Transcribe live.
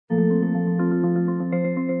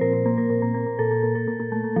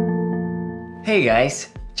Hey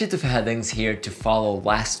guys, Chitufahadings here to follow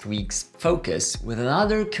last week's focus with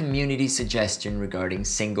another community suggestion regarding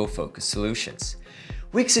single focus solutions.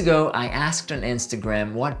 Weeks ago, I asked on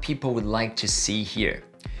Instagram what people would like to see here.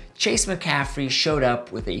 Chase McCaffrey showed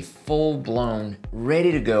up with a full-blown,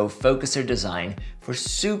 ready-to-go focuser design for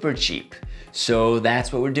super cheap. So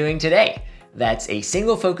that's what we're doing today. That's a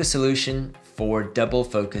single focus solution for double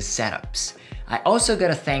focus setups. I also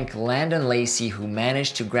gotta thank Landon Lacey who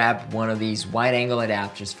managed to grab one of these wide angle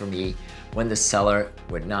adapters for me when the seller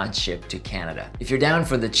would not ship to Canada. If you're down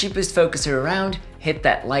for the cheapest focuser around, hit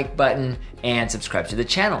that like button and subscribe to the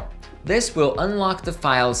channel. This will unlock the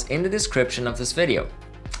files in the description of this video.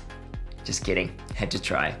 Just kidding, had to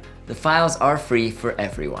try. The files are free for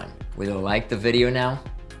everyone. Will you like the video now?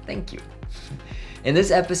 Thank you. In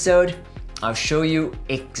this episode, I'll show you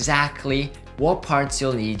exactly what parts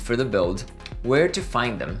you'll need for the build, where to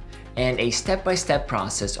find them, and a step-by-step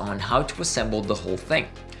process on how to assemble the whole thing,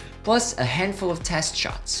 plus a handful of test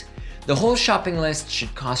shots. The whole shopping list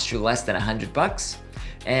should cost you less than $100,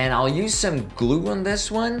 and I'll use some glue on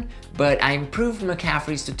this one, but I improved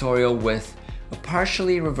McCaffrey's tutorial with a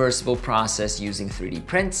partially reversible process using 3D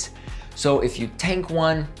prints, so if you tank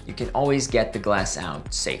one, you can always get the glass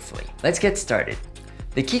out safely. Let's get started.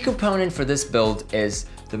 The key component for this build is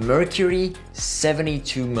the Merkury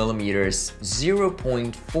 72mm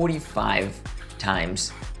 0.45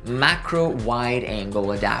 times macro wide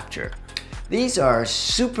angle adapter. These are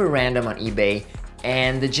super random on eBay,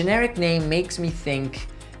 and the generic name makes me think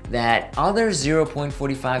that other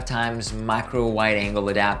 0.45 times macro wide angle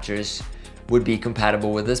adapters would be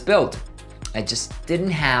compatible with this build. I just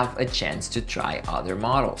didn't have a chance to try other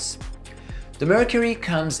models. The Merkury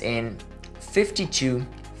comes in 52,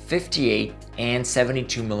 58, and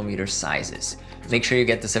 72mm sizes. Make sure you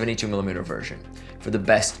get the 72mm version for the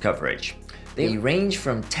best coverage. They range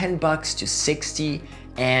from $10 to 60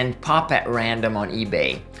 and pop at random on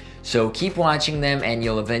eBay. So keep watching them and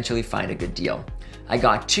you'll eventually find a good deal. I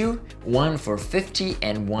got two, one for 50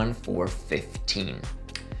 and one for 15.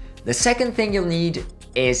 The second thing you'll need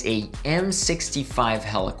is a M65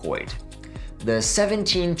 helicoid, the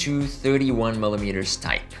 17 to 31mm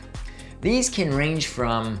type. These can range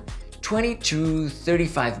from 20 to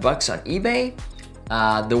 35 bucks on eBay.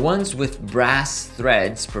 The ones with brass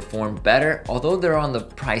threads perform better, although they're on the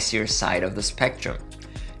pricier side of the spectrum.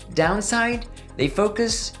 Downside, they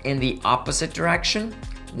focus in the opposite direction,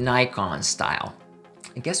 Nikon style.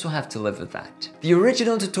 I guess we'll have to live with that. The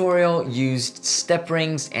original tutorial used step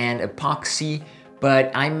rings and epoxy,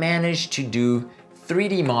 but I managed to do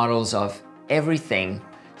 3D models of everything,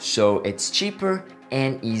 so it's cheaper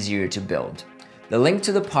and easier to build. The link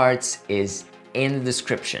to the parts is in the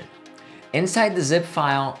description. Inside the zip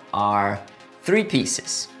file are 3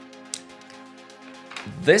 pieces.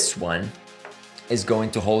 This one is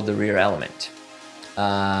going to hold the rear element.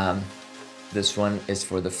 This one is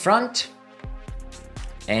for the front.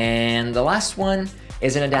 And the last one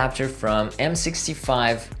is an adapter from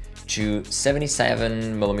M65 to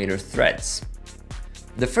 77mm threads.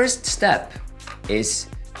 The first step is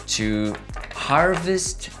to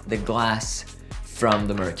harvest the glass from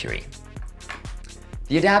the Merkury.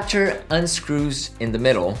 The adapter unscrews in the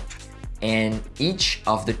middle, and each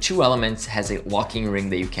of the 2 elements has a locking ring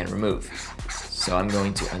that you can remove. So I'm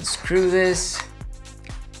going to unscrew this,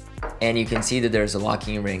 and you can see that there's a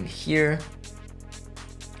locking ring here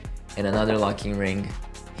and another locking ring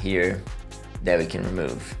here that we can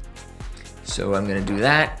remove. So I'm gonna do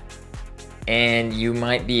that, and you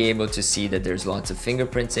might be able to see that there's lots of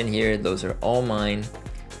fingerprints in here. Those are all mine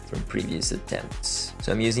from previous attempts.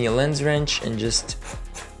 So I'm using a lens wrench and just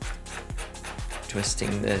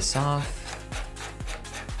twisting this off.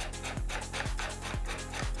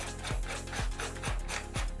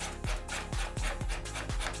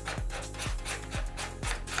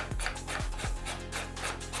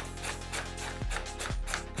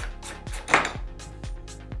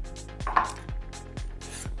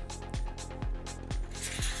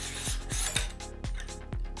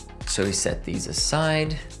 So we set these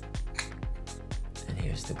aside, and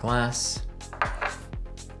here's the glass.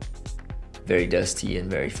 Very dusty and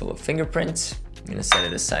very full of fingerprints. I'm gonna set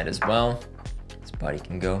it aside as well. This body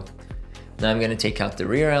can go. Now I'm gonna take out the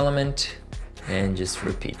rear element and just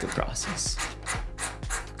repeat the process.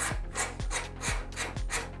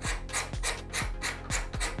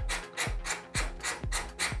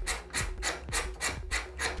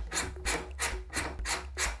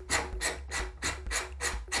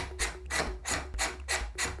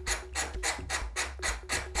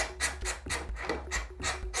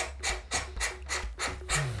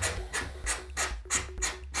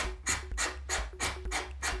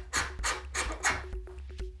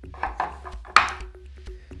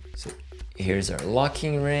 Here's our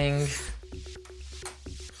locking ring.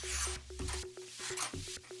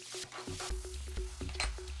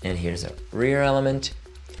 And here's our rear element.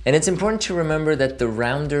 And it's important to remember that the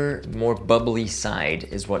rounder, more bubbly side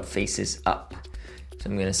is what faces up. So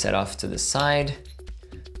I'm gonna set off to the side.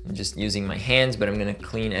 I'm just using my hands, but I'm gonna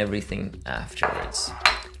clean everything afterwards.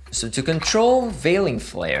 So to control veiling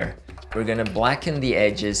flare, we're gonna blacken the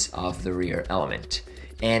edges of the rear element.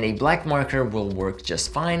 And a black marker will work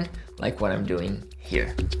just fine, like what I'm doing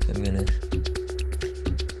here. So I'm gonna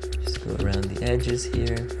just go around the edges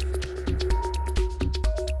here.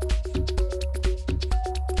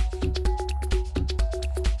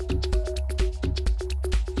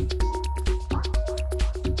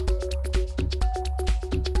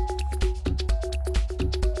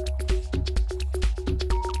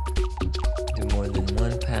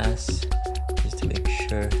 Just to make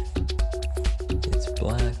sure it's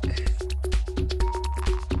black.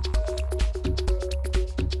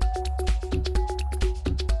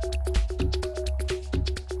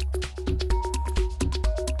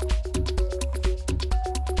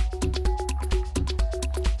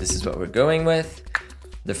 This is what we're going with.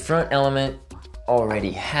 The front element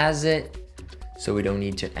already has it, so we don't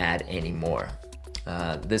need to add any more.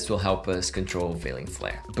 This will help us control veiling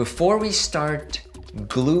flare. Before we start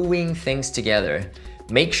gluing things together,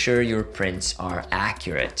 make sure your prints are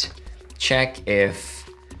accurate. Check if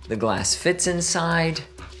the glass fits inside.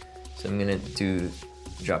 So I'm gonna do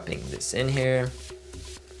dropping this in here.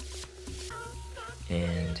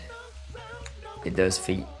 And it does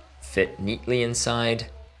fit neatly inside.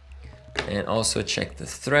 And also check the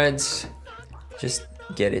threads. Just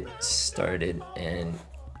get it started and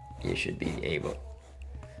you should be able.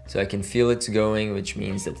 So I can feel it's going, which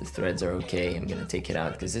means that the threads are okay. I'm gonna take it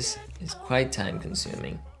out because this is quite time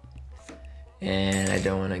consuming. And I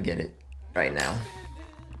don't wanna get it right now.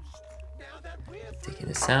 Taking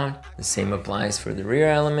this out. The same applies for the rear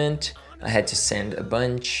element. I had to sand a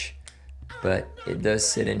bunch, but it does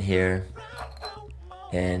sit in here.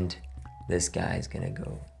 And this guy is gonna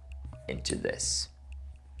go into this.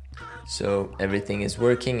 So everything is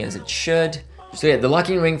working as it should. So yeah, the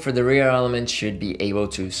locking ring for the rear element should be able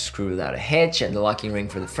to screw without a hitch, and the locking ring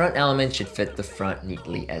for the front element should fit the front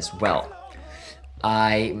neatly as well.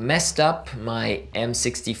 I messed up my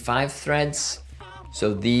M65 threads,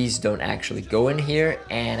 so these don't actually go in here,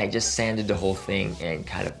 and I just sanded the whole thing and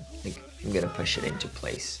kind of think I'm gonna push it into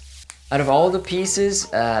place. Out of all the pieces,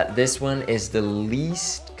 this one is the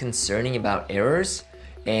least concerning about errors,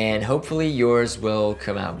 and hopefully yours will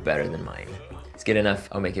come out better than mine. It's good enough,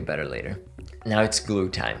 I'll make it better later. Now it's glue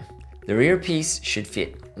time. The rear piece should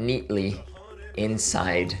fit neatly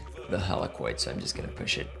inside the helicoid, so I'm just gonna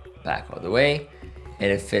push it back all the way,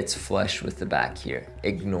 and it fits flush with the back here.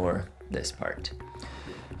 Ignore this part.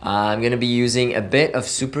 I'm gonna be using a bit of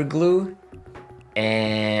super glue,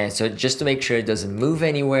 and so just to make sure it doesn't move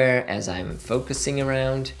anywhere as I'm focusing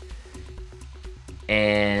around,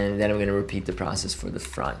 and then I'm gonna repeat the process for the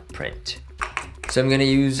front print. So I'm gonna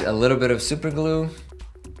use a little bit of super glue.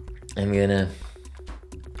 I'm gonna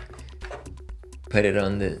put it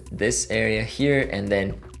on this area here and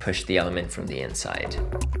then push the element from the inside.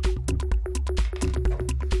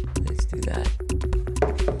 Let's do that.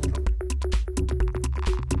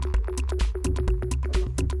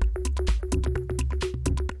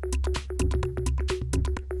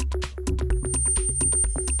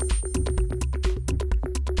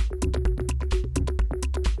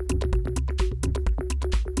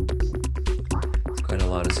 Quite a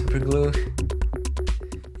lot of super glue,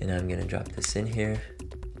 and I'm gonna drop this in here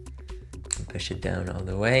and push it down all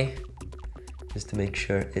the way just to make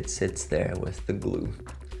sure it sits there with the glue.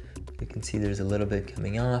 You can see there's a little bit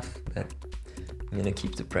coming off, but I'm gonna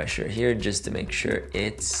keep the pressure here just to make sure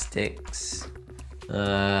it sticks.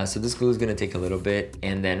 So this glue is gonna take a little bit,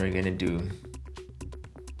 and then we're gonna do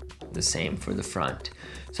the same for the front.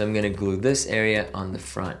 So I'm gonna glue this area on the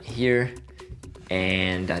front here,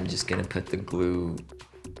 and I'm just gonna put the glue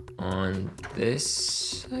on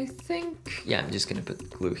this, I think. Yeah, I'm just gonna put the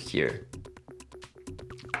glue here.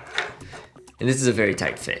 And this is a very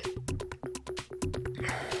tight fit.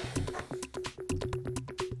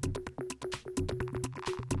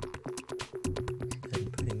 I'm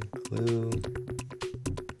putting glue.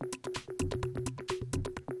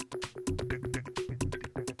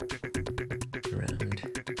 Around.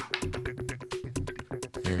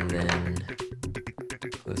 And then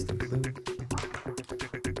close the glue.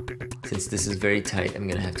 Since this is very tight, I'm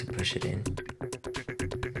gonna have to push it in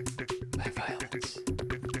by violence.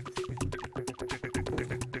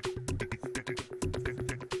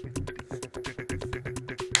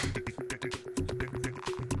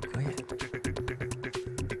 Oh yeah.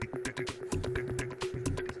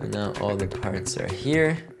 now all the parts are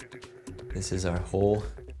here. This is our whole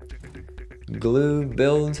glue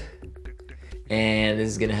build. And this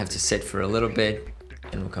is gonna have to sit for a little bit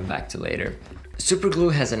and we'll come back to later. Super glue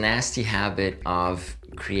has a nasty habit of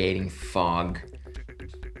creating fog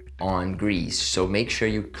on grease. So make sure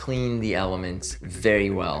you clean the elements very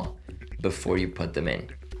well before you put them in,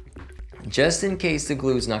 just in case the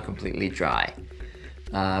glue is not completely dry.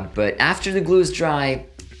 But after the glue is dry,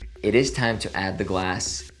 it is time to add the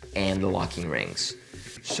glass and the locking rings.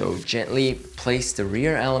 So gently place the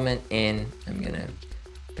rear element in. I'm gonna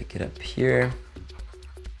pick it up here.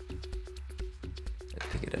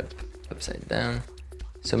 Pick it up upside down.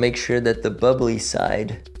 So make sure that the bubbly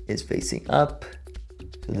side is facing up.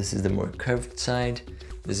 So this is the more curved side.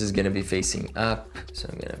 This is gonna be facing up. So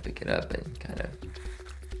I'm gonna pick it up and kind of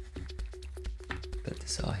put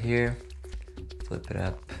this all here. Flip it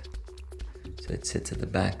up so it sits at the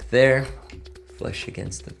back there, flush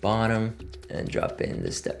against the bottom, and drop in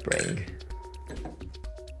the step ring.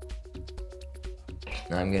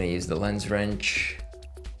 Now I'm gonna use the lens wrench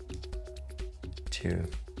to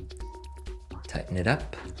tighten it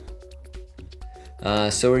up.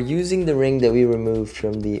 So we're using the ring that we removed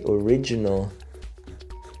from the original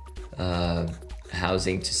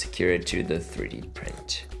housing to secure it to the 3D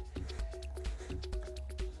print.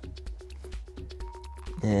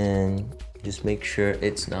 And just make sure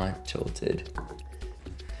it's not tilted.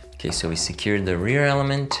 Okay, so we secured the rear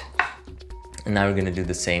element, and now we're gonna do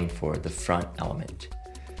the same for the front element.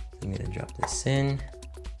 I'm gonna drop this in,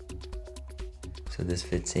 so this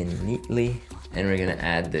fits in neatly, and we're gonna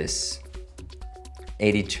add this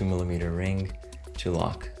 82mm ring to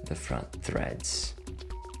lock the front threads.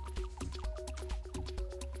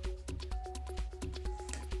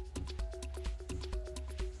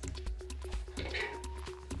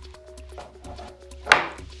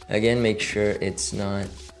 Again, make sure it's not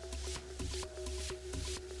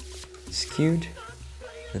skewed,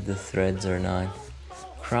 that the threads are not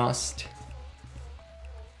crossed.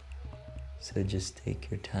 So just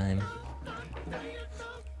take your time.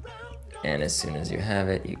 And as soon as you have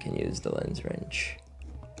it, you can use the lens wrench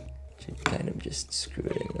to kind of just screw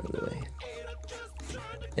it in all the way.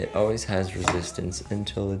 It always has resistance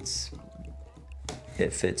until it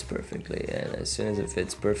fits perfectly. And as soon as it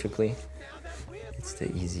fits perfectly, it's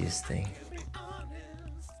the easiest thing.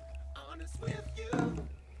 Yeah.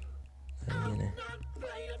 I'm gonna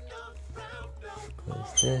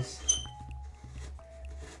close this.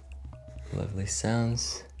 Lovely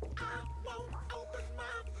sounds.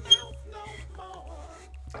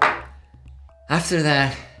 After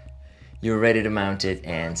that, you're ready to mount it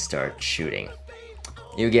and start shooting.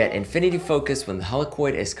 You get infinity focus when the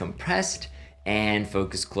helicoid is compressed and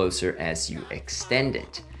focus closer as you extend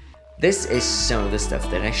it. This is some of the stuff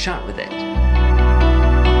that I shot with it.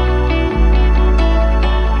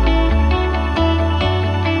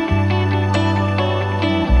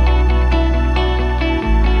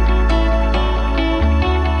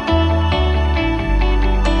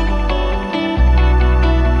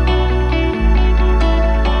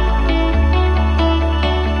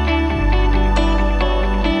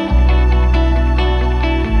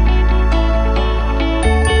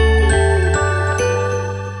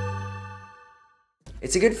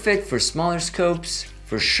 It's a good fit for smaller scopes,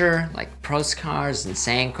 for sure, like Proscars and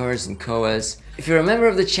Sankars and Koas. If you're a member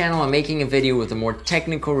of the channel, I'm making a video with a more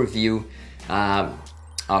technical review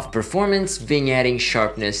of performance, vignetting,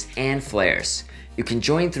 sharpness, and flares. You can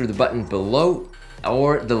join through the button below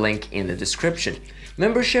or the link in the description.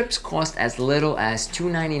 Memberships cost as little as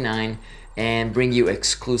 $2.99 and bring you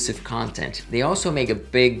exclusive content. They also make a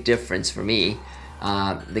big difference for me,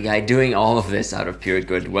 the guy doing all of this out of pure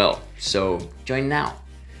goodwill. So join now.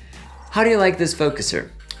 How do you like this focuser?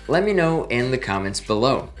 Let me know in the comments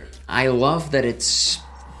below. I love that it's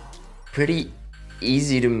pretty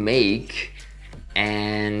easy to make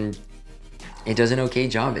and it does an okay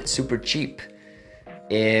job. It's super cheap.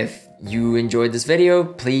 If you enjoyed this video,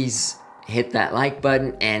 please hit that like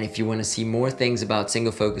button, and if you want to see more things about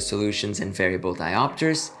single focus solutions and variable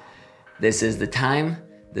diopters, this is the time.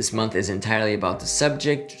 This month is entirely about the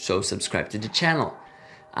subject, so subscribe to the channel.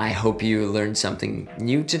 I hope you learned something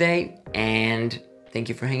new today, and thank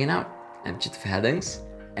you for hanging out. I'm Chit,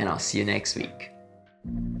 and I'll see you next week.